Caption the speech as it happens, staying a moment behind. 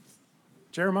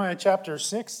Jeremiah chapter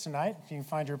 6 tonight, if you can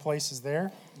find your places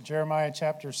there. Jeremiah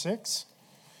chapter 6.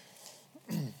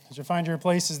 As you find your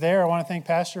places there, I want to thank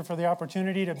Pastor for the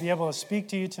opportunity to be able to speak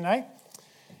to you tonight.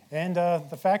 And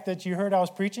the fact that you heard I was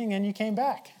preaching and you came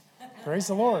back. Praise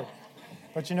the Lord.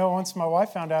 But you know, once my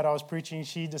wife found out I was preaching,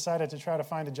 she decided to try to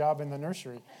find a job in the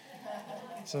nursery.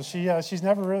 So she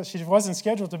wasn't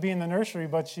scheduled to be in the nursery,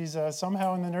 but she's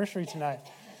somehow in the nursery tonight.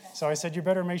 So I said, you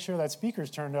better make sure that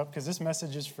speaker's turned up because this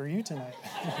message is for you tonight.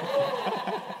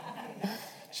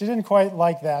 She didn't quite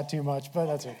like that too much, but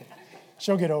that's okay.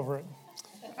 She'll get over it.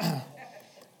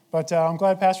 But I'm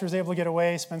glad Pastor was able to get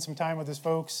away, spend some time with his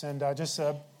folks, and just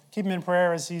keep him in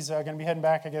prayer as he's going to be heading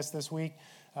back, I guess, this week.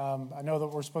 I know that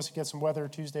we're supposed to get some weather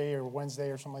Tuesday or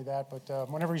Wednesday or something like that, but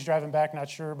whenever he's driving back, not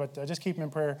sure, but just keep him in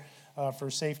prayer for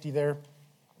safety there.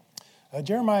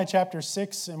 Jeremiah chapter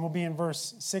 6, and we'll be in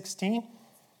verse 16.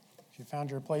 If you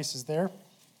found your places there,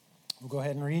 we'll go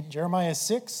ahead and read. Jeremiah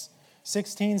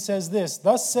 6:16 says this,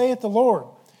 "Thus saith the Lord,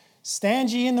 stand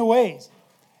ye in the ways,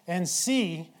 and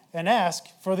see and ask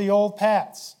for the old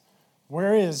paths,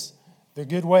 where is the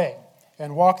good way,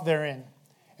 and walk therein,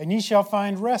 and ye shall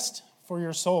find rest for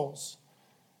your souls.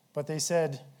 But they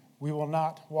said, we will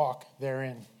not walk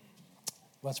therein."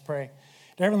 Let's pray.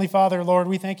 Dear Heavenly Father, Lord,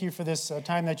 we thank you for this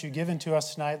time that you've given to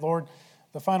us tonight. Lord,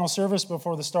 the final service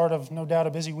before the start of, no doubt,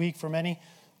 a busy week for many.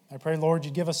 I pray, Lord,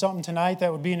 you'd give us something tonight that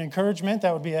would be an encouragement,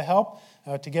 that would be a help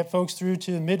to get folks through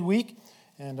to midweek.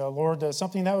 And, Lord,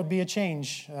 something that would be a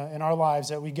change in our lives,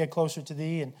 that we get closer to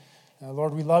Thee. And,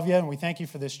 Lord, we love you, and we thank you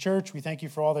for this church. We thank you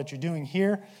for all that you're doing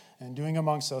here and doing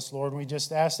amongst us, Lord. And we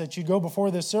just ask that you go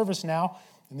before this service now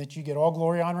and that you get all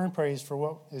glory, honor, and praise for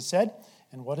what is said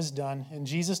and what is done. In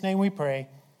Jesus' name we pray.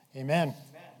 Amen.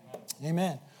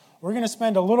 Amen. We're going to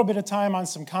spend a little bit of time on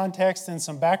some context and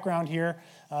some background here.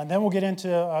 And then we'll get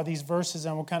into these verses,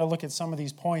 and we'll kind of look at some of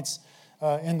these points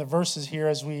in the verses here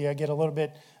as we get a little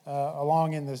bit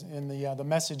along in the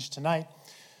message tonight.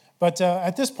 But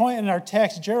at this point in our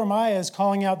text, Jeremiah is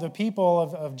calling out the people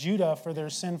of Judah for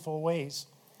their sinful ways.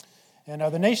 And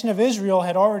the nation of Israel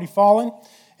had already fallen,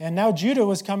 and now Judah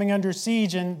was coming under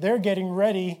siege, and they're getting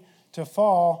ready to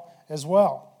fall as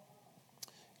well.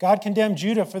 God condemned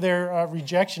Judah for their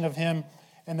rejection of him,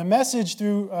 and the message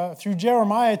through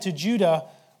Jeremiah to Judah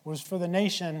was for the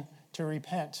nation to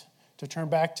repent, to turn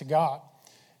back to God.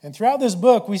 And throughout this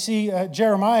book, we see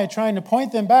Jeremiah trying to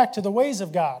point them back to the ways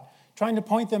of God, trying to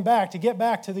point them back, to get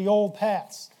back to the old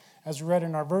paths, as we read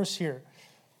in our verse here.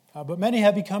 But many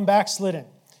have become backslidden,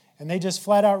 and they just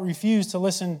flat out refuse to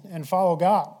listen and follow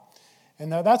God.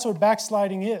 And that's what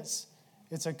backsliding is.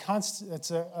 It's a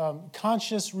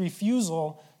conscious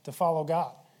refusal to follow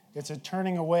God. It's a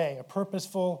turning away, a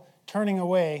purposeful turning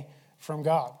away from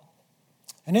God.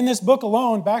 And in this book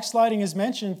alone, backsliding is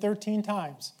mentioned 13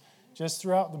 times, just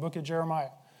throughout the book of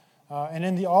Jeremiah. And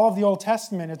in all of the Old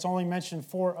Testament, it's only mentioned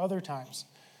 4 other times.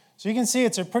 So you can see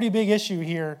it's a pretty big issue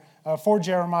here for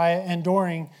Jeremiah and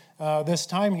during this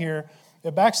time here.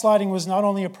 The backsliding was not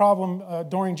only a problem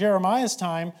during Jeremiah's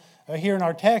time here in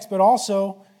our text, but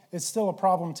also it's still a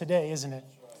problem today, isn't it?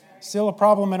 Still a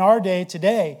problem in our day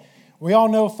today. We all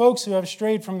know folks who have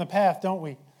strayed from the path, don't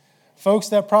we? Folks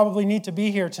that probably need to be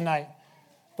here tonight.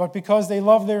 But because they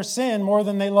love their sin more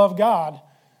than they love God,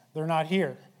 they're not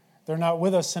here. They're not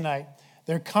with us tonight.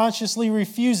 They're consciously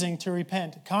refusing to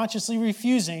repent, consciously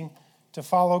refusing to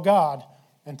follow God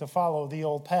and to follow the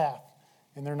old path.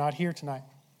 And they're not here tonight.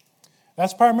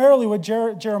 That's primarily what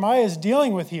Jeremiah is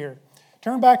dealing with here.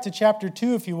 Turn back to chapter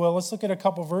 2, if you will. Let's look at a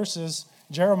couple verses.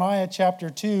 Jeremiah chapter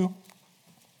 2.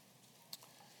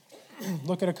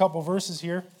 Look at a couple verses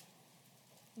here.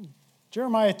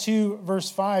 Jeremiah 2,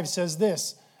 verse 5 says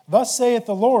this, "Thus saith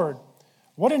the Lord,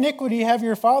 what iniquity have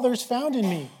your fathers found in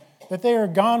me, that they are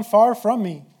gone far from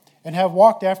me, and have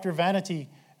walked after vanity,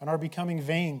 and are becoming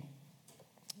vain."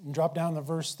 And drop down to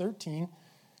verse 13.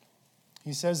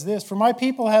 He says this, "For my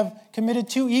people have committed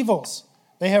 2 evils.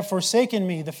 They have forsaken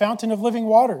me, the fountain of living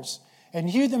waters, and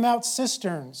hewed them out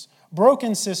cisterns,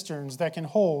 broken cisterns that can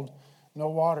hold no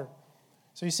water."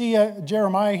 So you see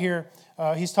Jeremiah here,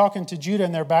 he's talking to Judah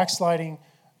and their backsliding.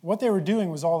 What they were doing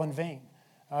was all in vain.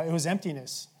 It was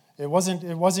emptiness. It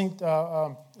wasn't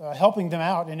helping them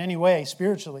out in any way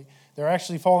spiritually. They're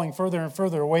actually falling further and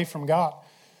further away from God.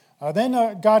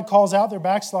 Then God calls out their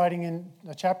backsliding in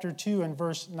chapter 2 and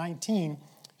verse 19.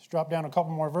 Let's drop down a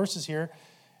couple more verses here.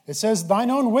 It says,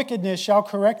 "Thine own wickedness shall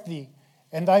correct thee,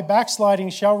 and thy backsliding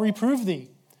shall reprove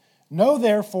thee. Know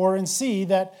therefore and see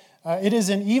that it is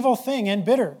an evil thing and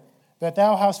bitter, that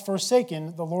thou hast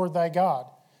forsaken the Lord thy God,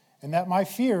 and that my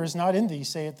fear is not in thee,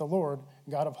 saith the Lord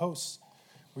God of hosts."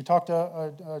 We talked,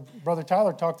 Brother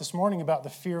Tyler talked this morning about the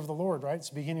fear of the Lord, right? It's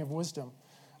the beginning of wisdom.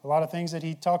 A lot of things that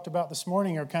he talked about this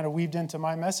morning are kind of weaved into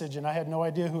my message, and I had no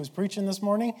idea who was preaching this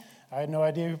morning. I had no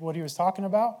idea what he was talking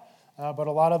about, but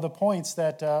a lot of the points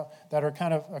that are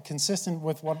kind of consistent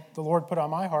with what the Lord put on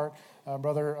my heart,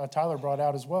 Brother Tyler brought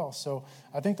out as well. So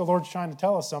I think the Lord's trying to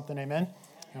tell us something, amen?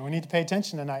 And we need to pay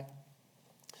attention tonight.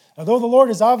 Although the Lord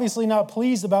is obviously not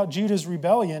pleased about Judah's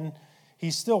rebellion,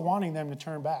 he's still wanting them to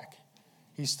turn back.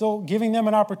 He's still giving them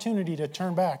an opportunity to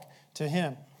turn back to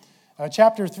him.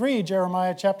 Chapter 3,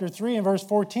 Jeremiah chapter 3 and verse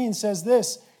 14 says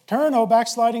this, "Turn, O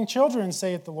backsliding children,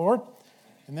 saith the Lord."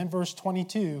 And then verse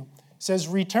 22 says,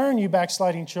 "Return, you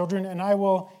backsliding children, and I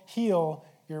will heal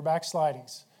your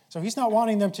backslidings." So he's not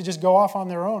wanting them to just go off on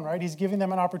their own, right? He's giving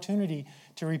them an opportunity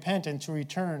to repent and to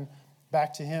return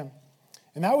back to him.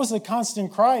 And that was the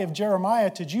constant cry of Jeremiah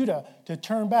to Judah, to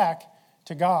turn back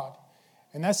to God.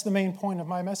 And that's the main point of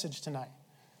my message tonight.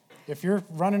 If you're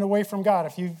running away from God,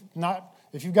 if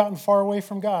you've gotten far away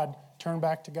from God, turn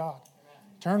back to God.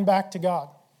 Turn back to God.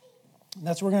 And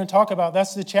that's what we're going to talk about.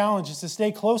 That's the challenge, is to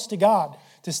stay close to God,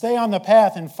 to stay on the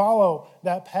path and follow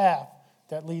that path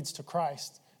that leads to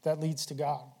Christ, that leads to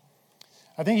God.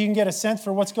 I think you can get a sense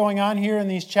for what's going on here in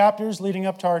these chapters leading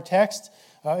up to our text.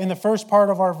 In the first part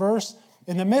of our verse,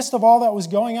 in the midst of all that was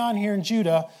going on here in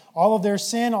Judah, all of their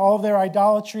sin, all of their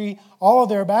idolatry, all of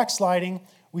their backsliding,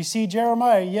 we see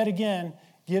Jeremiah yet again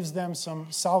gives them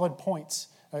some solid points,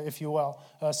 if you will,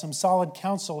 some solid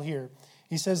counsel here.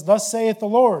 He says, "Thus saith the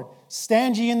Lord,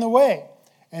 stand ye in the way,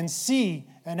 and see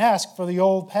and ask for the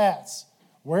old paths.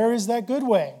 Where is that good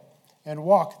way? And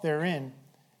walk therein.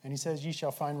 And he says, ye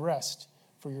shall find rest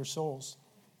for your souls."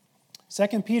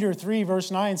 2 Peter 3,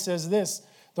 verse 9 says this,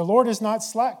 "The Lord is not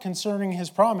slack concerning his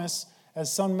promise,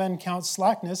 as some men count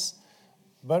slackness,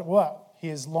 but" what? "He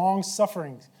is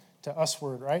long-suffering to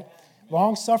usward," right?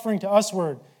 Long-suffering to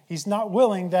usward. He's not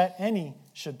willing that any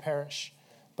should perish,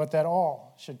 but that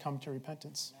all should come to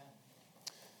repentance.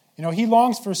 You know, he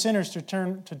longs for sinners to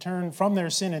turn from their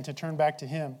sin and to turn back to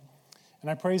him.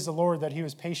 And I praise the Lord that he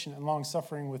was patient and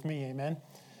long-suffering with me, amen?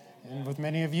 And with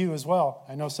many of you as well.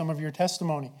 I know some of your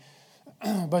testimony.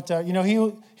 But,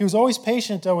 he was always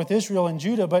patient with Israel and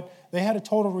Judah, but they had a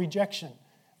total rejection.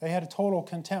 They had a total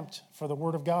contempt for the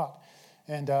word of God.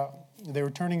 And they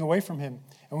were turning away from him.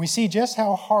 And we see just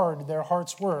how hard their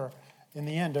hearts were in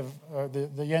the end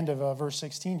of verse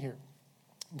 16 here.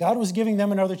 God was giving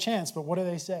them another chance, but what do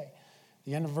they say?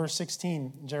 The end of verse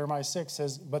 16, Jeremiah 6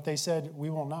 says, "But they said, we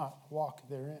will not walk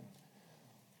therein."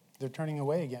 They're turning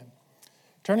away again.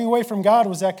 Turning away from God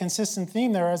was that consistent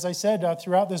theme there, as I said,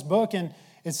 throughout this book. And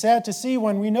it's sad to see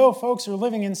when we know folks are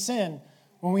living in sin,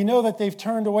 when we know that they've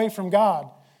turned away from God,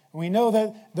 and we know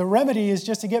that the remedy is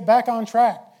just to get back on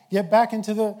track, get back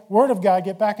into the Word of God,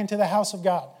 get back into the house of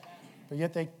God. But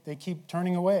yet they keep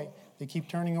turning away. They keep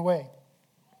turning away.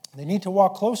 They need to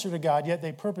walk closer to God, yet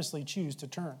they purposely choose to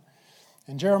turn.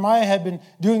 And Jeremiah had been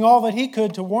doing all that he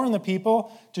could to warn the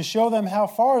people, to show them how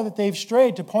far that they've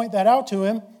strayed, to point that out to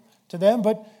them,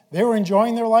 but they were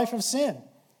enjoying their life of sin.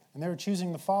 And they were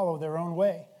choosing to follow their own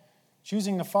way,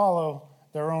 choosing to follow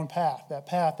their own path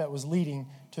that was leading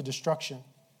to destruction.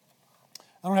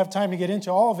 I don't have time to get into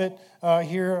all of it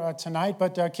here tonight,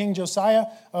 but King Josiah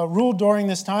ruled during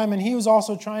this time, and he was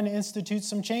also trying to institute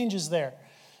some changes there.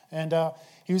 And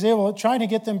he was trying to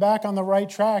get them back on the right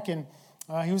track, and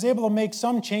he was able to make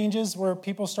some changes where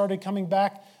people started coming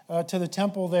back to the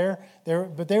temple there,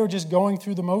 but they were just going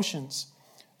through the motions.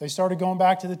 They started going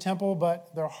back to the temple,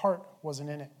 but their heart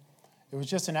wasn't in it. It was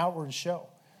just an outward show.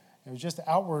 It was just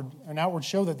an outward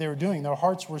show that they were doing. Their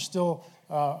hearts were still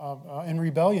in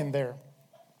rebellion there.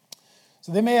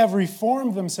 So they may have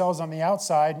reformed themselves on the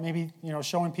outside, maybe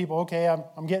showing people, okay,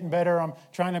 I'm getting better, I'm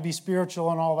trying to be spiritual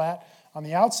and all that. On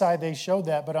the outside, they showed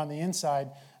that, but on the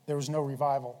inside, there was no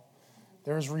revival.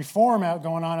 There was reform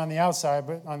going on the outside,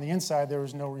 but on the inside, there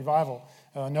was no revival,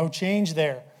 no change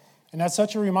there. And that's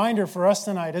such a reminder for us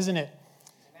tonight, isn't it?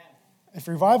 Amen. If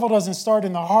revival doesn't start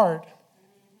in the heart,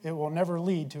 it will never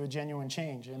lead to a genuine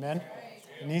change. Amen?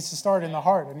 It needs to start in the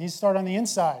heart. It needs to start on the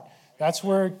inside. That's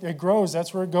where it grows.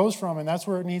 That's where it goes from, and that's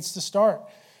where it needs to start.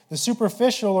 The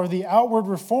superficial or the outward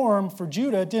reform for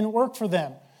Judah didn't work for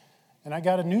them. And I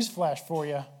got a news flash for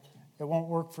you. It won't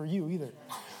work for you either.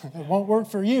 It won't work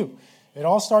for you. It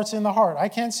all starts in the heart. I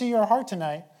can't see your heart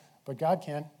tonight, but God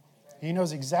can. He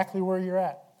knows exactly where you're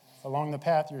at along the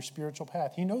path, your spiritual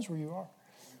path. He knows where you are.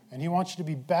 And he wants you to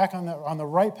be back on the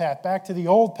right path, back to the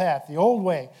old path, the old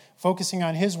way, focusing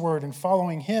on his word and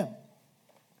following him.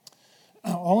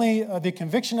 Only the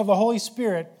conviction of the Holy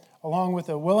Spirit, along with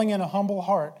a willing and a humble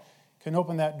heart, can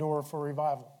open that door for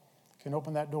revival, can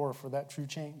open that door for that true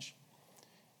change.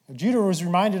 Judah was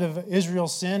reminded of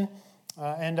Israel's sin,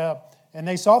 and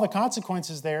they saw the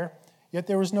consequences there, yet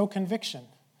there was no conviction.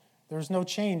 There was no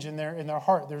change in their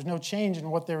heart. There was no change in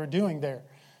what they were doing there.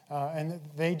 And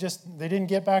they didn't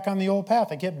get back on the old path.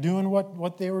 They kept doing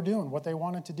what they were doing, what they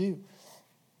wanted to do.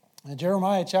 And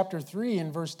Jeremiah chapter 3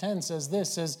 and verse 10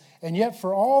 says, and yet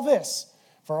for all this,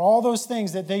 for all those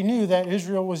things that they knew that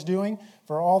Israel was doing,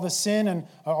 for all the sin and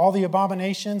all the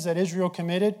abominations that Israel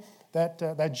committed,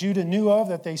 that Judah knew of,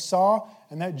 that they saw,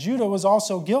 and that Judah was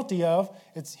also guilty of,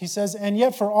 he says, and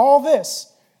yet for all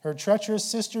this, her treacherous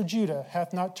sister Judah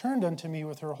hath not turned unto me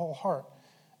with her whole heart,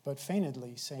 but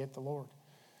feignedly, saith the Lord.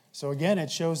 So again, it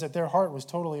shows that their heart was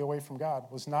totally away from God,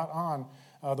 was not on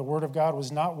the Word of God,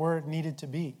 was not where it needed to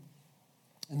be.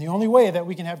 And the only way that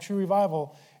we can have true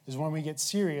revival is when we get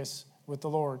serious with the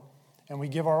Lord and we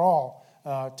give our all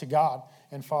to God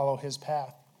and follow His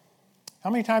path. How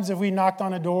many times have we knocked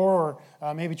on a door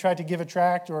or maybe tried to give a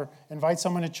tract or invite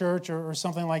someone to church or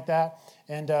something like that,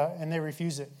 and they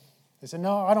refuse it? They said,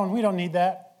 no, we don't need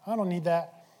that. I don't need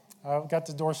that. I've got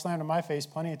the door slammed in my face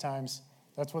plenty of times.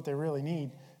 That's what they really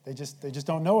need. They just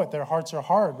don't know it. Their hearts are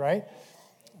hard, right?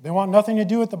 They want nothing to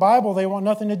do with the Bible. They want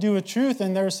nothing to do with truth,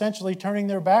 and they're essentially turning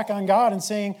their back on God and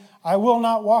saying, I will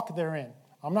not walk therein.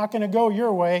 I'm not going to go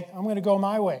your way. I'm going to go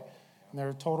my way. And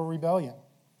they're total rebellion.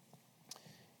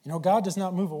 You know, God does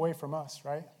not move away from us,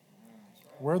 right?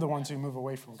 We're the ones who move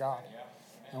away from God.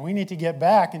 And we need to get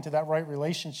back into that right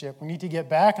relationship. We need to get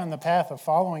back on the path of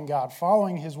following God,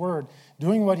 following His Word,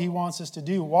 doing what He wants us to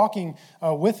do, walking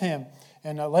with Him,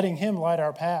 and letting Him light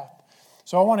our path.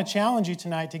 So I want to challenge you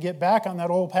tonight to get back on that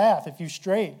old path if you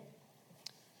strayed.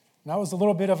 And that was a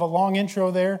little bit of a long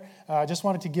intro there. I just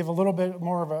wanted to give a little bit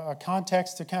more of a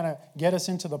context to kind of get us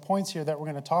into the points here that we're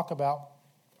going to talk about.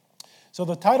 So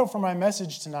the title for my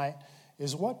message tonight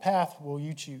is, What Path Will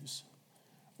You Choose?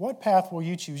 What path will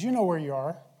you choose? You know where you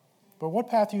are, but what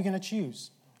path are you going to choose?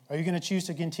 Are you going to choose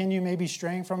to continue maybe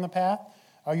straying from the path?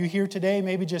 Are you here today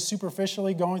maybe just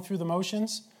superficially going through the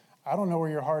motions? I don't know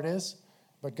where your heart is,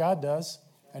 but God does,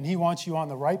 and He wants you on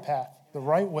the right path, the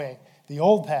right way, the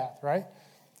old path, right?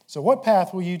 So what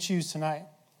path will you choose tonight?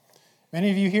 Many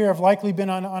of you here have likely been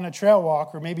on a trail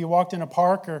walk, or maybe walked in a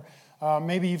park, or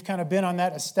maybe you've kind of been on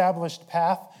that established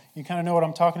path. You kind of know what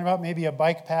I'm talking about, maybe a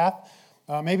bike path.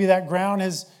 Maybe that ground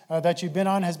that you've been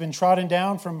on has been trodden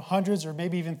down from hundreds or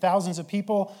maybe even thousands of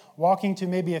people walking to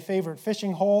maybe a favorite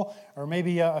fishing hole or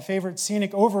maybe a favorite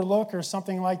scenic overlook or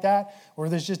something like that, where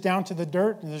there's just down to the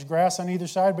dirt and there's grass on either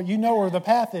side, but you know where the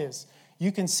path is.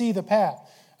 You can see the path.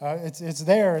 It's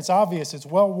there. It's obvious. It's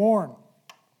well worn.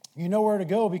 You know where to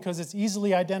go because it's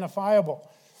easily identifiable.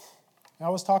 I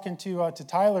was talking to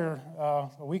Tyler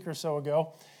a week or so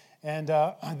ago, and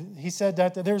he said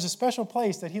that there's a special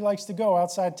place that he likes to go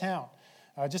outside town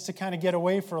just to kind of get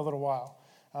away for a little while.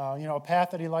 A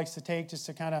path that he likes to take just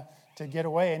to kind of to get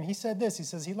away. And he said this. He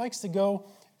says he likes to go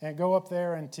up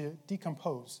there and to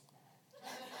decompose.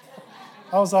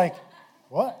 I was like,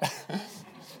 what?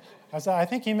 I said, I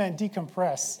think he meant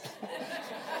decompress.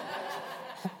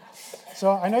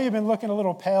 So I know you've been looking a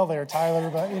little pale there, Tyler,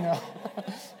 but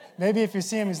maybe if you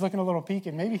see him, he's looking a little peaked.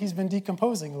 Maybe he's been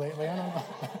decomposing lately. I don't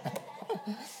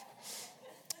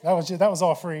know. That was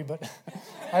all free, but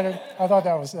I thought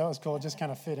that was cool. It just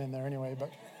kind of fit in there anyway.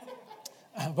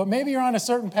 But maybe you're on a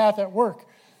certain path at work,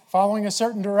 following a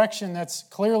certain direction that's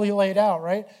clearly laid out,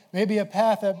 right? Maybe a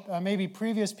path that maybe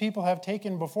previous people have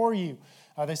taken before you.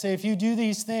 They say if you do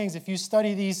these things, if you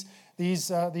study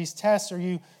these tests, or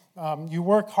you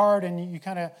work hard and you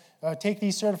kind of take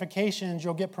these certifications,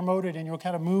 you'll get promoted and you'll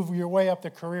kind of move your way up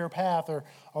the career path or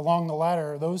along the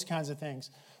ladder or those kinds of things.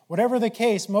 Whatever the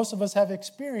case, most of us have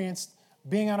experienced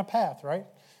being on a path, right?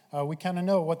 We kind of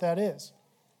know what that is.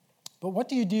 But what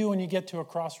do you do when you get to a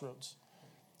crossroads?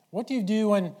 What do you do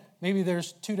when maybe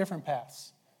there's two different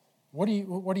paths? What do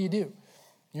you do?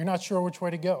 You're not sure which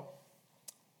way to go.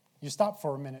 You stop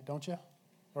for a minute, don't you?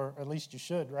 Or at least you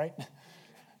should, right?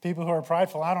 People who are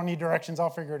prideful, I don't need directions,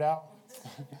 I'll figure it out.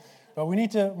 But we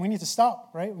need to stop,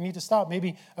 right? We need to stop.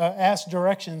 Maybe ask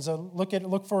directions.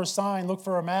 Look for a sign, look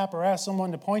for a map, or ask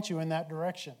someone to point you in that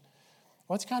direction.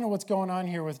 Well, that's kind of what's going on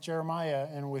here with Jeremiah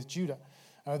and with Judah.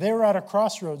 They were at a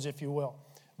crossroads, if you will.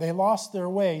 They lost their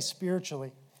way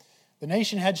spiritually. The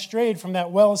nation had strayed from that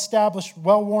well-established,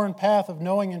 well-worn path of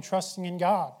knowing and trusting in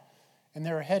God, and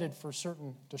they were headed for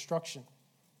certain destruction.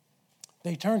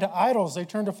 They turned to idols, they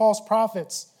turned to false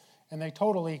prophets, and they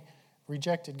totally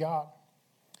rejected God.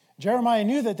 Jeremiah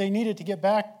knew that they needed to get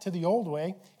back to the old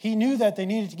way. He knew that they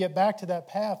needed to get back to that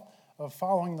path of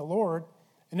following the Lord.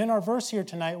 And in our verse here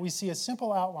tonight, we see a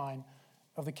simple outline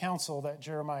of the counsel that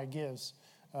Jeremiah gives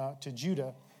to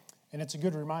Judah. And it's a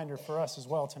good reminder for us as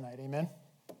well tonight. Amen?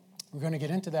 We're going to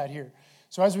get into that here.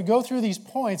 So as we go through these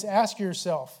points, ask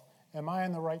yourself, am I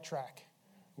on the right track?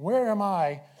 Where am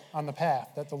I on the path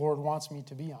that the Lord wants me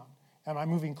to be on? Am I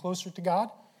moving closer to God,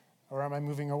 or am I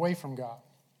moving away from God?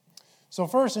 So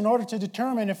first, in order to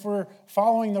determine if we're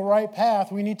following the right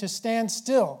path, we need to stand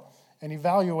still and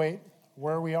evaluate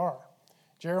where we are.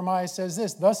 Jeremiah says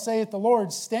this, "Thus saith the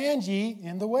Lord, stand ye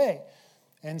in the way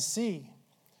and see."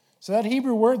 So that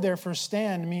Hebrew word there for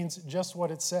stand means just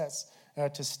what it says,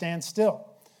 to stand still.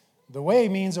 The way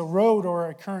means a road or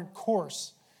a current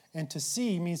course, and to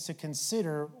see means to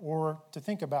consider or to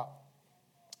think about.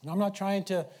 And I'm not trying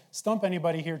to stump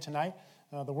anybody here tonight.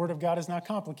 The Word of God is not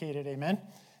complicated, amen?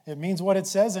 It means what it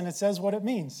says, and it says what it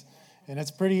means. And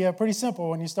it's pretty simple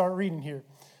when you start reading here.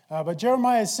 But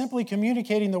Jeremiah is simply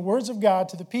communicating the words of God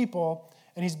to the people,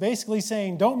 and he's basically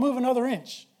saying, don't move another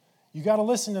inch. You got to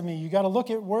listen to me. You got to look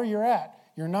at where you're at.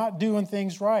 You're not doing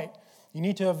things right. You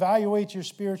need to evaluate your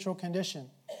spiritual condition.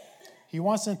 He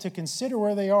wants them to consider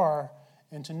where they are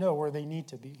and to know where they need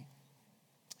to be.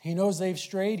 He knows they've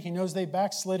strayed. He knows they've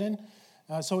backslidden.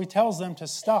 So he tells them to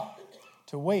stop,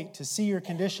 to wait, to see your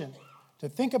condition, to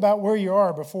think about where you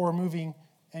are before moving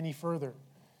any further.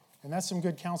 And that's some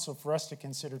good counsel for us to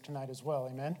consider tonight as well.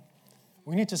 Amen?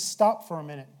 We need to stop for a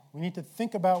minute. We need to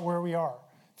think about where we are.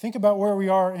 Think about where we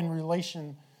are in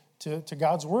relation to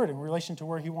God's Word, in relation to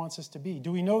where He wants us to be.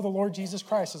 Do we know the Lord Jesus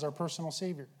Christ as our personal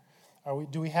Savior?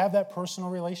 Do we have that personal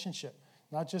relationship?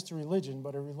 Not just a religion,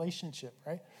 but a relationship,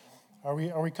 right? Are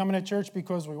we coming to church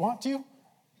because we want to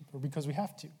or because we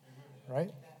have to,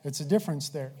 right? It's a difference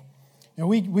there. And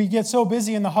we get so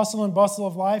busy in the hustle and bustle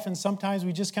of life, and sometimes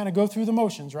we just kind of go through the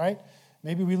motions, right?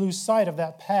 Maybe we lose sight of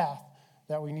that path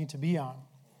that we need to be on.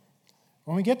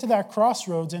 When we get to that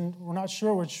crossroads and we're not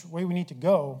sure which way we need to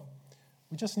go,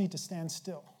 we just need to stand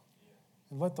still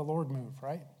and let the Lord move,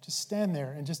 right? Just stand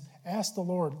there and just ask the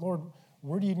Lord, Lord,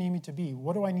 where do you need me to be?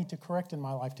 What do I need to correct in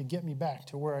my life to get me back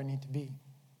to where I need to be?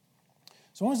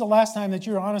 So when was the last time that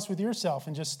you were honest with yourself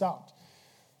and just stopped?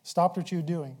 Stopped what you were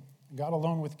doing, got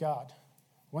alone with God,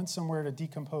 went somewhere to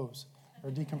decompose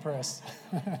or decompress.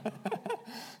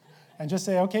 And just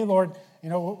say, okay, Lord,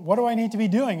 what do I need to be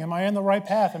doing? Am I on the right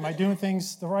path? Am I doing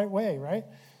things the right way, right?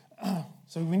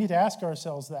 So we need to ask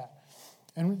ourselves that.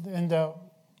 And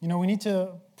we need to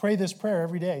pray this prayer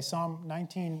every day. Psalm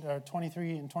 19,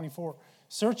 23 and 24.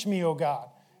 Search me, O God,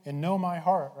 and know my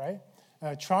heart, right?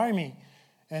 Try me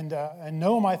and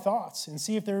know my thoughts and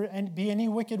see if there be any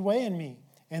wicked way in me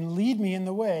and lead me in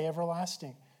the way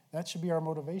everlasting. That should be our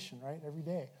motivation, right? Every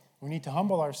day. We need to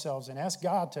humble ourselves and ask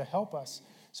God to help us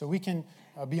so we can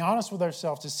be honest with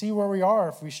ourselves to see where we are,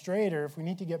 if we strayed or if we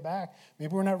need to get back.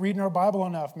 Maybe we're not reading our Bible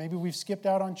enough. Maybe we've skipped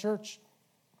out on church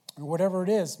or whatever it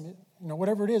is.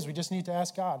 Whatever it is, we just need to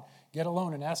ask God. Get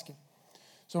alone and ask Him.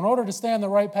 So in order to stay on the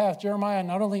right path, Jeremiah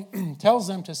not only tells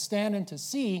them to stand and to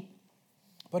see,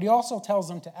 but he also tells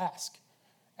them to ask.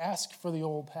 Ask for the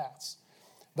old paths.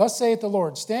 Thus saith the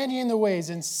Lord, stand ye in the ways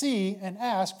and see and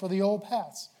ask for the old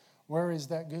paths. Where is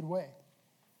that good way?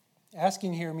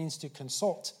 Asking here means to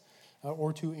consult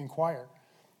or to inquire.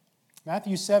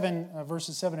 Matthew 7,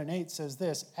 verses 7 and 8 says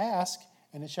this, ask,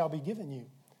 and it shall be given you.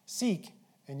 Seek,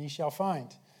 and ye shall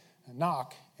find.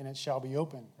 Knock, and it shall be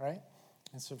open, right?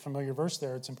 It's a familiar verse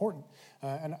there. It's important.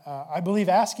 And I believe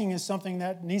asking is something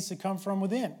that needs to come from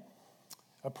within.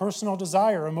 A personal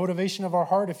desire, a motivation of our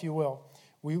heart, if you will.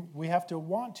 We have to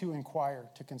want to inquire,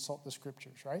 to consult the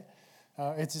Scriptures, right?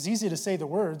 It's as easy to say the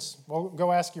words, well,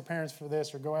 go ask your parents for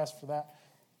this or go ask for that.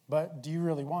 But do you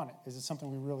really want it? Is it something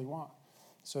we really want?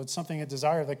 So it's something, a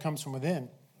desire that comes from within.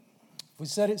 If we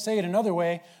say it another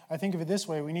way, I think of it this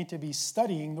way. We need to be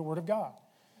studying the Word of God.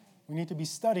 We need to be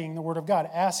studying the Word of God,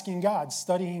 asking God,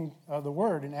 studying the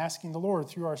Word and asking the Lord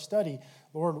through our study,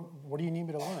 Lord, what do you need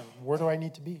me to learn? Where do I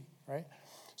need to be, right?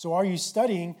 So are you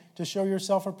studying to show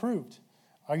yourself approved?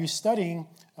 Are you studying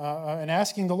and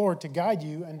asking the Lord to guide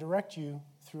you and direct you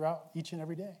throughout each and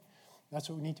every day? That's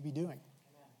what we need to be doing.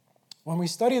 When we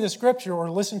study the Scripture or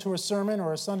listen to a sermon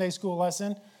or a Sunday school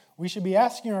lesson, we should be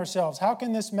asking ourselves, how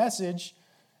can this message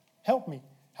help me?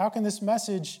 How can this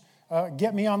message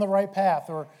get me on the right path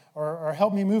or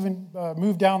help me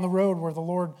move down the road where the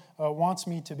Lord wants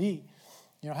me to be?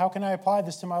 How can I apply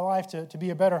this to my life to be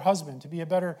a better husband, to be a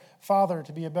better father,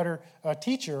 to be a better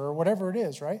teacher, or whatever it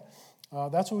is, right?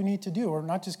 That's what we need to do. We're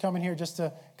not just coming here just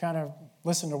to kind of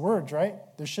listen to words, right?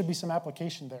 There should be some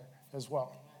application there as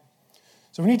well.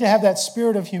 So we need to have that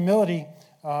spirit of humility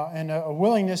and a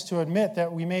willingness to admit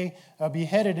that we may be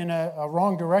headed in a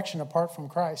wrong direction apart from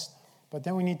Christ. But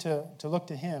then we need to look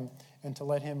to Him and to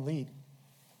let him lead.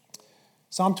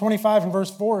 Psalm 25 and verse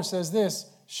 4 says this,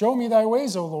 show me thy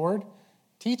ways, O Lord,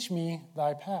 teach me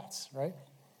thy paths, right?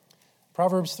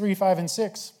 Proverbs 3, 5, and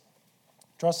 6,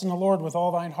 trust in the Lord with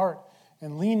all thine heart,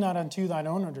 and lean not unto thine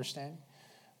own understanding,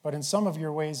 but in some of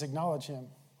your ways acknowledge him.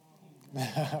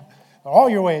 All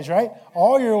your ways, right?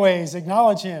 All your ways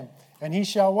acknowledge him, and he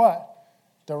shall what?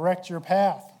 Direct your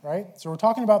path, right? So we're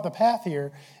talking about the path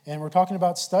here, and we're talking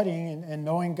about studying and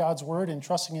knowing God's word and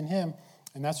trusting in him,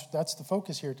 and that's the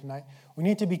focus here tonight. We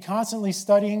need to be constantly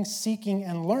studying, seeking,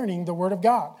 and learning the word of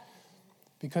God,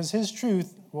 because his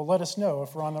truth will let us know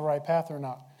if we're on the right path or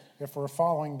not, if we're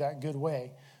following that good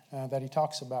way that he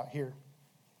talks about here.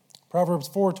 Proverbs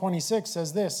 4:26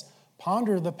 says this,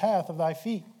 ponder the path of thy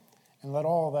feet, and let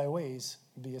all thy ways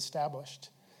be established.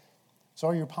 So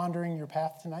are you pondering your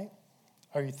path tonight?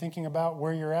 Are you thinking about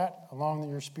where you're at along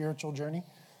your spiritual journey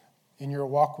in your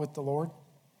walk with the Lord?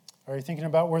 Are you thinking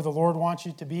about where the Lord wants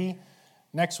you to be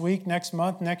next week, next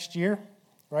month, next year?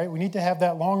 Right? We need to have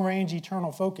that long-range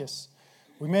eternal focus.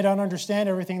 We may not understand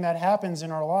everything that happens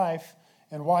in our life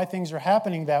and why things are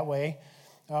happening that way,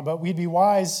 but we'd be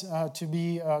wise to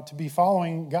be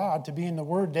following God, to be in the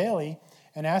Word daily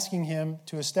and asking him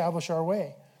to establish our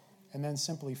way and then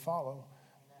simply follow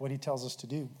what he tells us to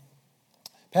do.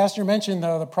 Pastor mentioned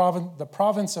the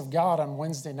province of God on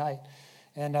Wednesday night.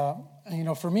 And,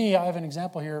 for me, I have an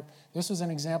example here. This was an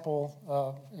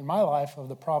example in my life of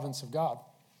the province of God.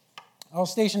 I was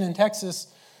stationed in Texas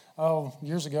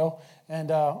years ago,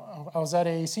 and I was at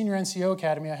a senior NCO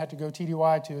academy. I had to go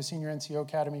TDY to a senior NCO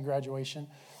academy graduation.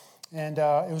 And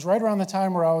it was right around the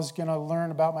time where I was going to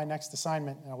learn about my next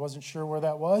assignment. And I wasn't sure where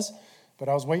that was, but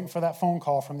I was waiting for that phone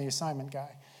call from the assignment guy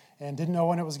and didn't know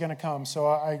when it was going to come. So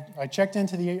I checked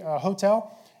into the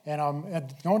hotel, and I'm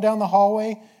going down the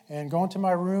hallway and going to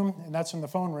my room, and that's when the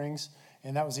phone rings,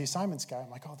 and that was the assignments guy.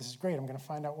 I'm like, oh, this is great. I'm going to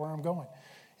find out where I'm going.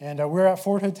 And we were at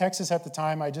Fort Hood, Texas at the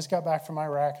time. I just got back from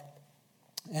Iraq,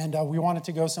 and we wanted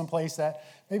to go someplace that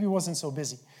maybe wasn't so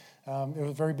busy. It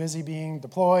was very busy being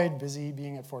deployed, busy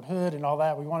being at Fort Hood and all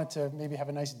that. We wanted to maybe have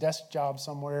a nice desk job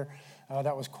somewhere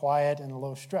that was quiet and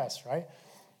low stress, right?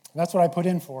 And that's what I put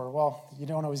in for. Well, you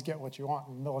don't always get what you want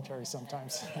in the military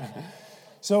sometimes.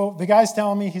 So the guy's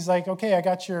telling me, he's like, okay, I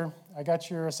got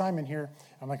your assignment here.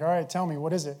 I'm like, all right, tell me,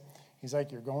 what is it? He's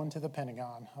like, you're going to the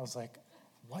Pentagon. I was like,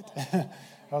 what? I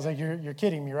was like, you're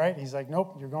kidding me, right? He's like,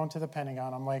 nope, you're going to the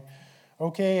Pentagon. I'm like,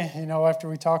 okay, after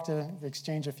we talked to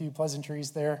exchange a few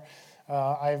pleasantries there,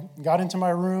 I got into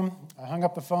my room, I hung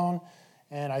up the phone,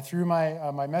 and I threw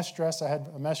my mesh dress. I had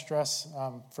a mesh dress.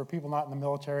 For people not in the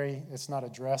military, it's not a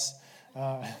dress.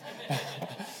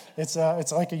 It's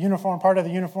like a uniform, part of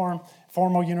the uniform,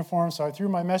 formal uniform. So I threw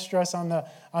my mesh dress on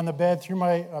the bed, threw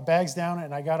my bags down,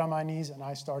 and I got on my knees, and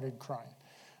I started crying.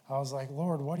 I was like,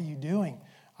 Lord, what are you doing?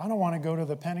 I don't want to go to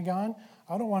the Pentagon.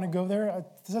 I don't want to go there.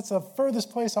 That's the furthest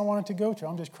place I wanted to go to.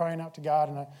 I'm just crying out to God.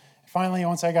 And finally,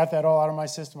 once I got that all out of my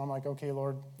system, I'm like, okay,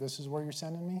 Lord, this is where you're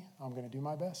sending me. I'm going to do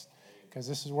my best because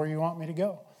this is where you want me to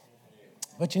go.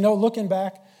 But, looking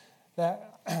back,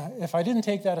 that if I didn't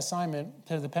take that assignment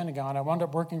to the Pentagon, I wound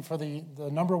up working for the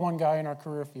number one guy in our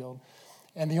career field.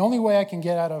 And the only way I can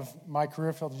get out of my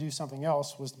career field to do something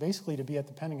else was basically to be at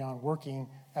the Pentagon working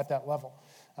at that level.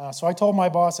 So I told my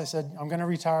boss, I said, I'm going to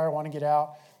retire. I want to get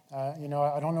out. I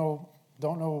don't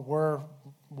know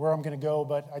where I'm going to go,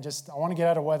 but I want to get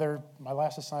out of weather. My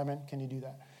last assignment, can you do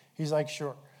that? He's like,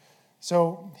 sure.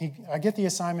 So I get the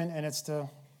assignment, and it's to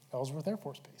Ellsworth Air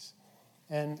Force Base.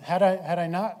 And had I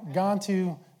not gone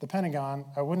to the Pentagon,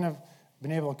 I wouldn't have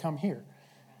been able to come here,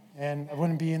 and I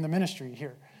wouldn't be in the ministry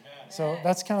here. So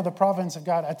that's kind of the providence of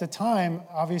God. At the time,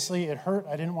 obviously, it hurt.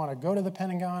 I didn't want to go to the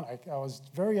Pentagon. I was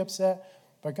very upset,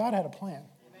 but God had a plan.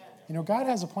 God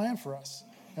has a plan for us.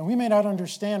 And we may not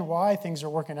understand why things are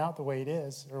working out the way it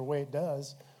is or the way it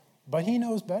does, but he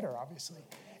knows better, obviously.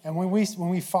 And when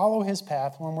we follow his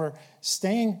path, when we're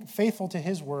staying faithful to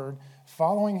his word,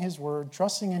 following his word,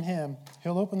 trusting in him,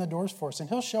 he'll open the doors for us. And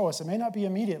he'll show us. It may not be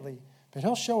immediately, but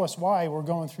he'll show us why we're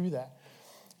going through that.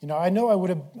 I know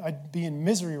I'd be in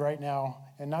misery right now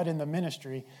and not in the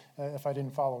ministry if I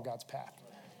didn't follow God's path.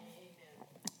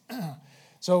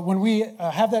 So when we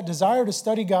have that desire to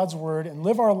study God's word and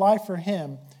live our life for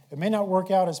him, it may not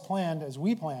work out as planned, as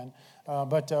we planned,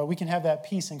 but we can have that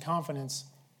peace and confidence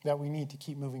that we need to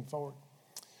keep moving forward.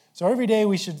 So every day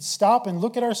we should stop and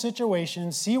look at our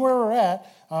situation, see where we're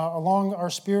at along our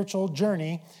spiritual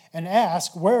journey, and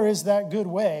ask, where is that good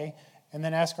way? And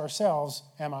then ask ourselves,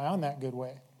 am I on that good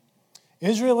way?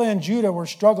 Israel and Judah were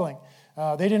struggling.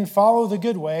 They didn't follow the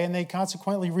good way, and they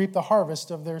consequently reaped the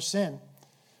harvest of their sin.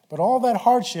 But all that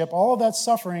hardship, all of that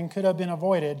suffering could have been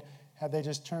avoided had they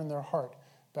just turned their heart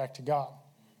back to God,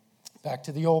 back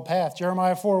to the old path.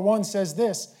 Jeremiah 4:1 says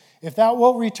this, "If thou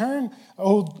wilt return,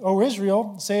 O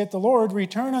Israel, saith the Lord,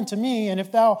 return unto me, and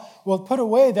if thou wilt put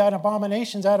away thine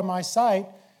abominations out of my sight,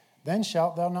 then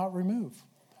shalt thou not remove."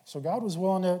 So God was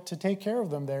willing to take care of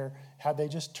them there had they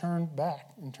just turned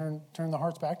back and turned the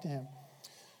hearts back to him.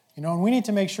 And we need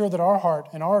to make sure that our heart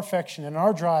and our affection and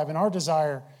our drive and our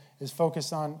desire is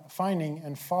focused on finding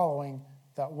and following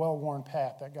that well-worn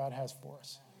path that God has for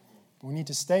us. We need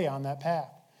to stay on that path.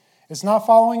 It's not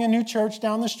following a new church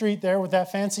down the street there with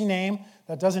that fancy name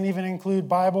that doesn't even include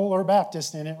Bible or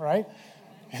Baptist in it, right?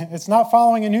 It's not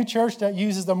following a new church that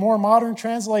uses the more modern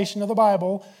translation of the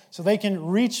Bible so they can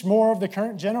reach more of the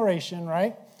current generation,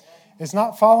 right? It's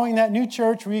not following that new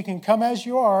church where you can come as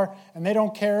you are and they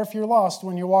don't care if you're lost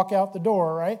when you walk out the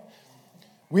door, right?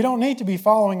 We don't need to be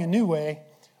following a new way.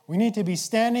 We need to be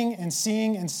standing and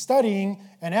seeing and studying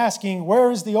and asking,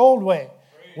 where is the old way?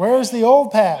 Where is the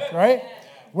old path, right?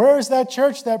 Where is that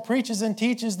church that preaches and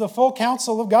teaches the full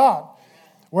counsel of God?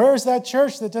 Where is that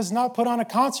church that does not put on a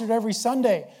concert every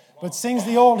Sunday, but sings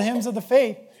the old hymns of the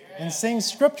faith and sings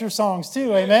scripture songs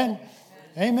too? Amen?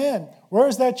 Amen. Where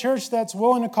is that church that's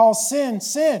willing to call sin,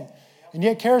 sin, and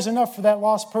yet cares enough for that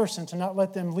lost person to not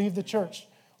let them leave the church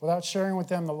without sharing with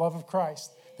them the love of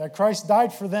Christ, that Christ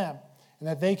died for them, and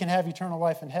that they can have eternal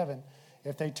life in heaven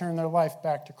if they turn their life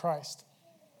back to Christ?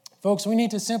 Folks, we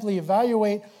need to simply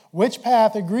evaluate which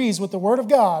path agrees with the Word of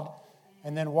God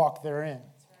and then walk therein.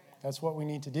 That's what we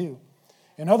need to do.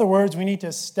 In other words, we need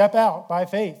to step out by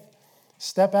faith.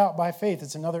 Step out by faith.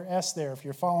 It's another S there if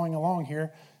you're following along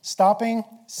here. Stopping,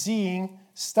 seeing,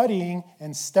 studying,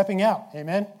 and stepping out.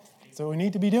 Amen? That's what we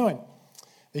need to be doing.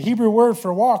 The Hebrew word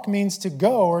for walk means to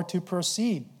go or to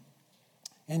proceed.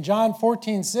 In John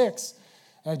 14:6,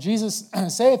 Jesus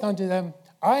saith unto them,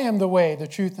 I am the way, the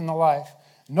truth, and the life.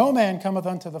 No man cometh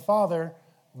unto the Father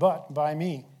but by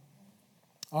me.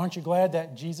 Aren't you glad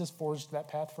that Jesus forged that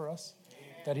path for us?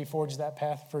 That he forged that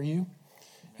path for you?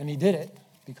 And he did it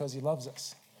because he loves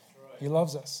us. He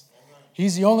loves us.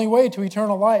 He's the only way to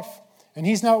eternal life. And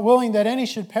he's not willing that any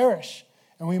should perish.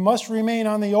 And we must remain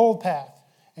on the old path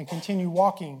and continue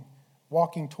walking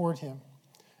toward him.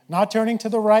 Not turning to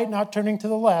the right, not turning to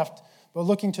the left, but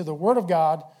looking to the Word of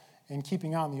God and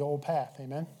keeping on the old path.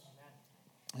 Amen?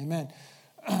 Amen.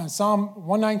 Psalm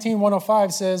 119,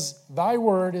 105 says, Thy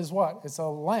word is what? It's a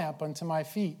lamp unto my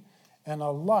feet and a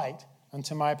light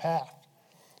unto my path.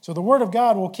 So the Word of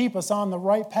God will keep us on the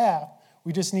right path.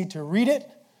 We just need to read it,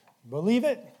 believe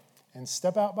it, and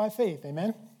step out by faith.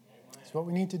 Amen? That's what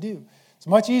we need to do. It's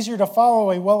much easier to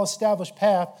follow a well-established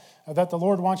path that the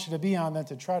Lord wants you to be on than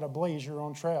to try to blaze your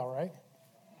own trail, right?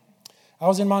 I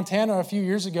was in Montana a few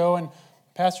years ago, and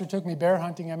Pastor took me bear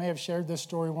hunting. I may have shared this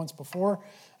story once before.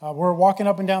 We're walking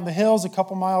up and down the hills a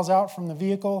couple miles out from the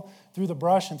vehicle, through the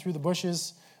brush and through the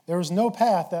bushes. There was no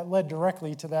path that led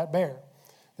directly to that bear.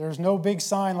 There was no big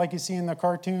sign like you see in the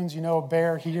cartoons,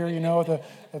 bear here, the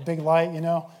big light,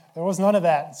 There was none of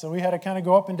that. So we had to kind of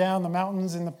go up and down the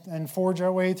mountains and forge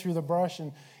our way through the brush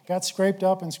and got scraped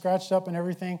up and scratched up and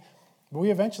everything. But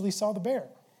we eventually saw the bear.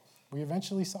 We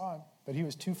eventually saw him, but he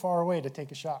was too far away to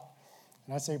take a shot.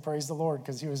 And I say praise the Lord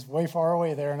because he was way far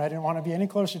away there and I didn't want to be any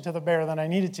closer to the bear than I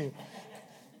needed to.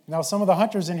 Now, some of the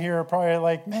hunters in here are probably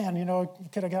like, man, you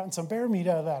could have gotten some bear meat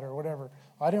out of that or whatever.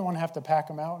 Well, I didn't want to have to pack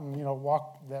them out and,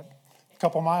 walk that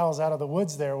couple miles out of the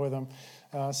woods there with them.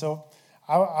 So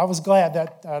I was glad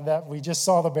that we just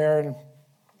saw the bear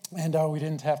and we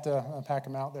didn't have to pack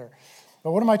them out there.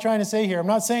 But what am I trying to say here? I'm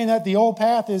not saying that the old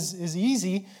path is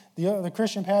easy. The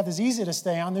Christian path is easy to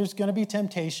stay on. There's going to be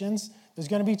temptations. There's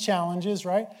going to be challenges,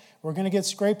 right? We're going to get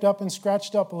scraped up and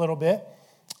scratched up a little bit.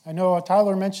 I know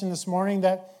Tyler mentioned this morning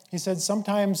that he said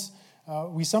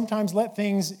we sometimes let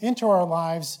things into our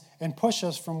lives and push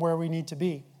us from where we need to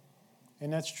be.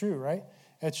 And that's true, right?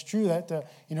 It's true that,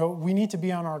 we need to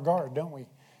be on our guard, don't we?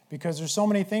 Because there's so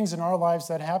many things in our lives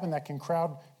that happen that can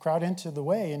crowd into the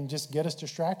way and just get us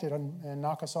distracted and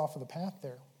knock us off of the path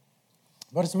there.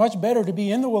 But it's much better to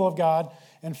be in the will of God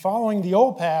and following the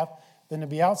old path than to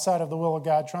be outside of the will of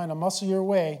God trying to muscle your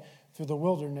way through the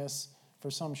wilderness for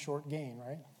some short gain,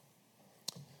 right?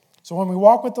 So when we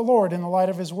walk with the Lord in the light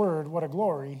of His Word, what a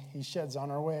glory He sheds on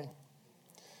our way.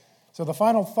 So the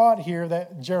final thought here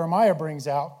that Jeremiah brings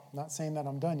out, not saying that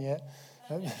I'm done yet,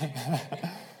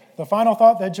 the final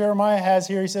thought that Jeremiah has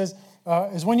here, he says,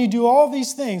 is when you do all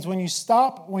these things, when you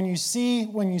stop, when you see,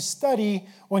 when you study,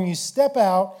 when you step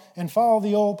out and follow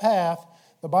the old path,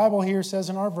 the Bible here says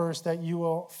in our verse that you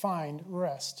will find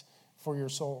rest for your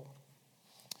soul.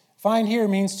 Find here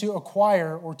means to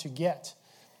acquire or to get.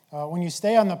 When you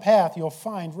stay on the path, you'll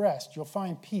find rest. You'll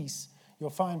find peace. You'll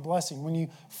find blessing. When you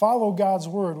follow God's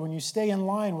word, when you stay in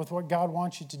line with what God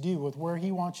wants you to do, with where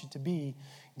he wants you to be,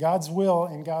 God's will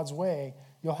and God's way,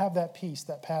 you'll have that peace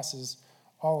that passes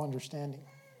all understanding.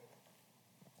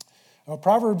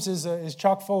 Proverbs is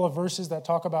chock full of verses that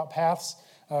talk about paths.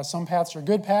 Some paths are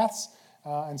good paths,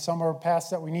 and some are paths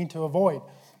that we need to avoid.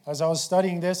 As I was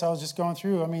studying this, I was just going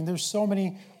through, there's so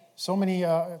many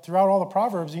throughout all the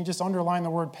Proverbs, you just underline the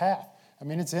word path.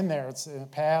 It's in there. It's a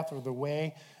path or the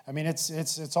way.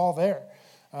 It's all there.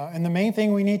 And the main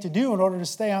thing we need to do in order to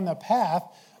stay on the path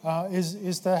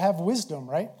is to have wisdom,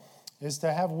 right? Is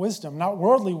to have wisdom. Not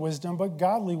worldly wisdom, but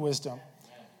godly wisdom.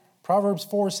 Proverbs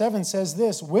 4:7 says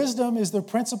this, wisdom is the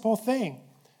principal thing.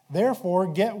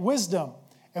 Therefore, get wisdom.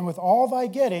 And with all thy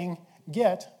getting,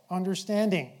 get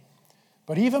understanding.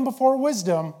 But even before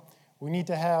wisdom, we need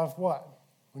to have what?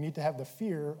 We need to have the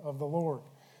fear of the Lord.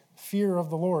 Fear of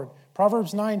the Lord.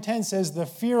 Proverbs 9:10 says, the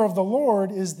fear of the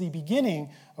Lord is the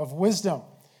beginning of wisdom,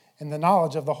 and the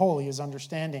knowledge of the holy is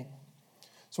understanding.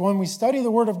 So when we study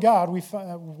the Word of God,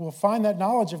 we'll find that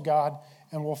knowledge of God,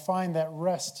 and we'll find that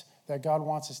rest that God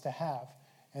wants us to have.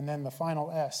 And then the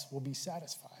final S, will be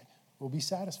satisfied. We'll be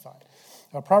satisfied.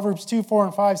 Proverbs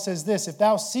 2:4-5 says this, if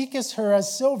thou seekest her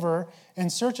as silver,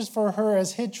 and searchest for her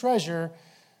as hid treasure,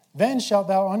 then shalt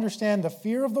thou understand the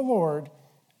fear of the Lord,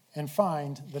 and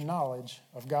find the knowledge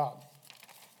of God.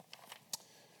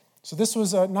 So this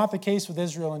was not the case with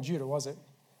Israel and Judah, was it?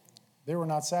 They were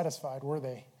not satisfied, were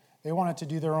they? They wanted to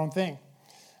do their own thing.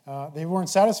 They weren't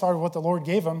satisfied with what the Lord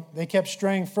gave them. They kept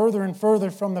straying further and further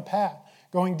from the path,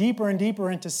 going deeper and deeper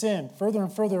into sin, further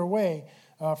and further away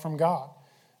from God.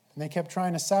 And they kept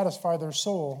trying to satisfy their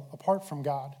soul apart from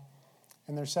God,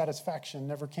 and their satisfaction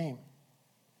never came.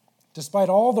 Despite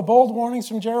all the bold warnings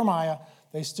from Jeremiah,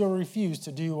 they still refused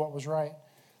to do what was right.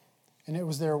 And it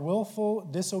was their willful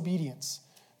disobedience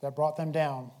that brought them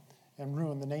down and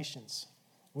ruined the nations.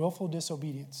 Willful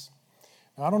disobedience.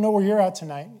 Now, I don't know where you're at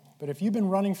tonight, but if you've been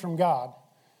running from God,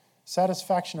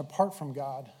 satisfaction apart from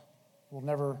God will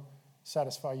never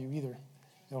satisfy you either.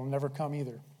 It'll never come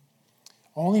either.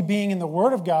 Only being in the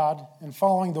Word of God and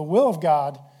following the will of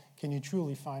God can you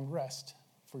truly find rest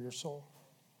for your soul.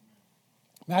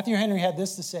 Matthew Henry had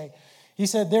this to say. He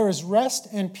said, there is rest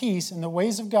and peace in the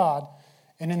ways of God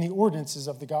and in the ordinances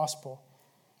of the gospel.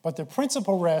 But the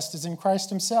principal rest is in Christ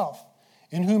himself,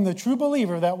 in whom the true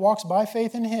believer that walks by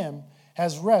faith in him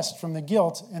has rest from the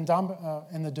guilt and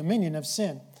the dominion of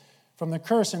sin, from the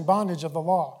curse and bondage of the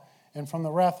law, and from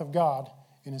the wrath of God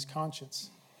in his conscience.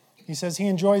 He says he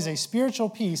enjoys a spiritual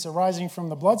peace arising from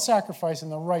the blood sacrifice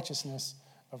and the righteousness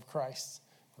of Christ.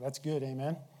 Well, that's good,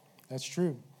 amen? That's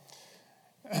true.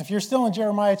 If you're still in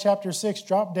Jeremiah chapter 6,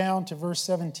 drop down to verse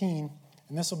 17,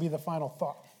 and this will be the final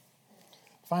thought.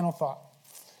 Final thought.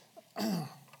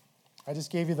 I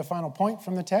just gave you the final point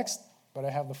from the text, but I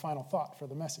have the final thought for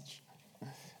the message.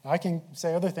 Now, I can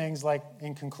say other things like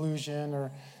in conclusion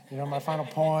or, my final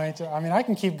point. I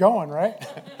can keep going, right?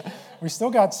 We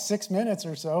still got 6 minutes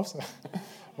or so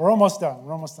we're almost done.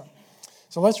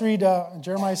 So let's read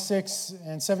Jeremiah 6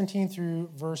 and 17 through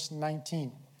verse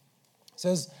 19. It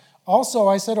says, also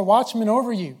I set a watchman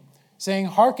over you, saying,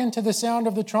 hearken to the sound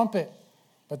of the trumpet.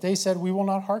 But they said, we will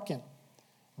not hearken.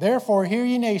 Therefore hear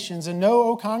ye nations, and know,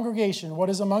 O congregation, what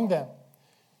is among them.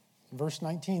 And verse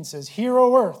 19 says, hear,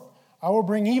 O earth, I will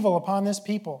bring evil upon this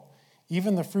people,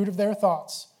 even the fruit of their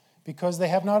thoughts, because they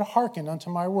have not hearkened unto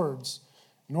my words,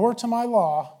 nor to my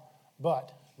law,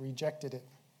 but rejected it.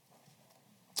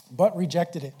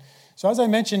 So as I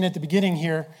mentioned at the beginning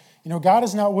here, God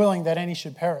is not willing that any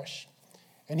should perish.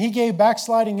 And he gave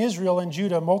backsliding Israel and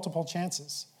Judah multiple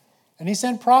chances. And he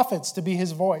sent prophets to be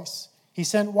his voice. He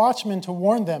sent watchmen to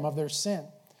warn them of their sin.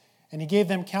 And he gave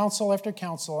them counsel after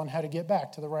counsel on how to get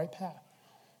back to the right path.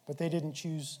 But they didn't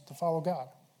choose to follow God.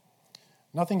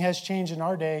 Nothing has changed in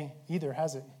our day either,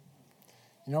 has it?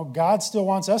 God still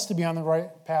wants us to be on the right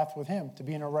path with him, to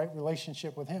be in a right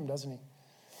relationship with him, doesn't he?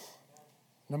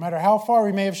 No matter how far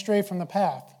we may have strayed from the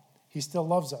path, he still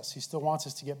loves us. He still wants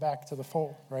us to get back to the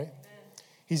fold, right?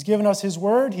 He's given us his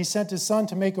word. He sent his son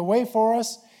to make a way for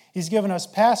us. He's given us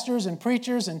pastors and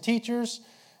preachers and teachers.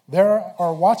 There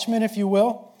are watchmen, if you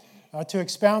will, to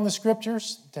expound the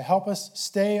scriptures, to help us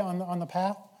stay on the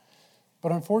path.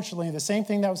 But unfortunately, the same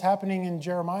thing that was happening in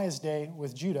Jeremiah's day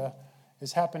with Judah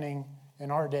is happening in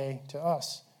our day to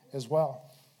us as well.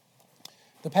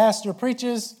 The pastor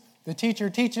preaches, the teacher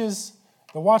teaches,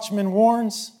 the watchman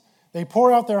warns. They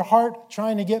pour out their heart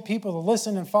trying to get people to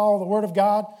listen and follow the word of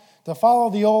God, to follow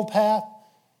the old path.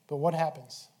 But what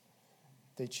happens?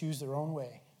 They choose their own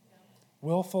way.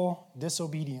 Willful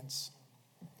disobedience.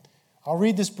 I'll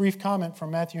read this brief comment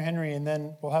from Matthew Henry, and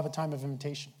then we'll have a time of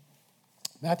invitation.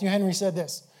 Matthew Henry said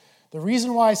this: "The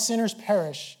reason why sinners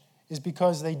perish is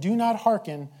because they do not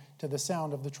hearken to the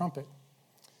sound of the trumpet.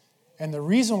 And the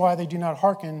reason why they do not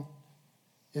hearken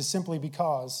is simply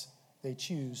because they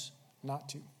choose not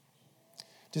to.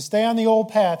 To stay on the old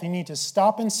path, you need to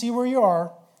stop and see where you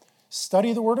are,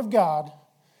 study the Word of God,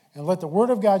 and let the Word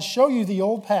of God show you the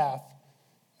old path,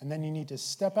 and then you need to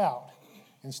step out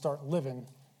and start living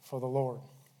for the Lord."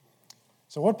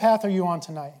 So what path are you on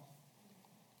tonight?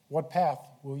 What path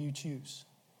will you choose?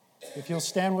 If you'll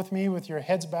stand with me with your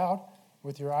heads bowed,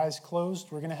 with your eyes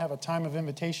closed, we're going to have a time of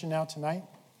invitation now tonight.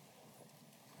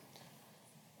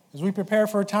 As we prepare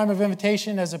for a time of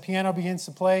invitation, as the piano begins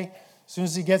to play, as soon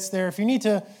as he gets there, if you need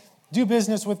to do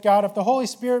business with God, if the Holy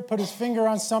Spirit put his finger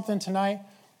on something tonight,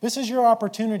 this is your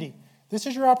opportunity. This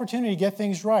is your opportunity to get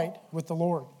things right with the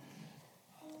Lord.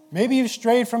 Maybe you've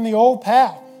strayed from the old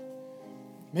path.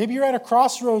 Maybe you're at a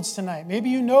crossroads tonight. Maybe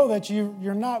you know that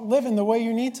you're not living the way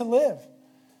you need to live.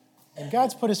 And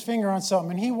God's put his finger on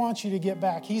something, and he wants you to get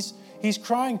back. He's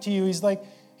crying to you.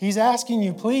 He's asking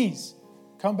you, please,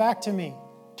 come back to me.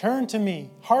 Turn to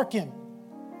me. Hearken.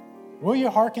 Will you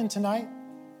hearken tonight?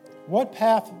 What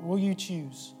path will you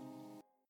choose?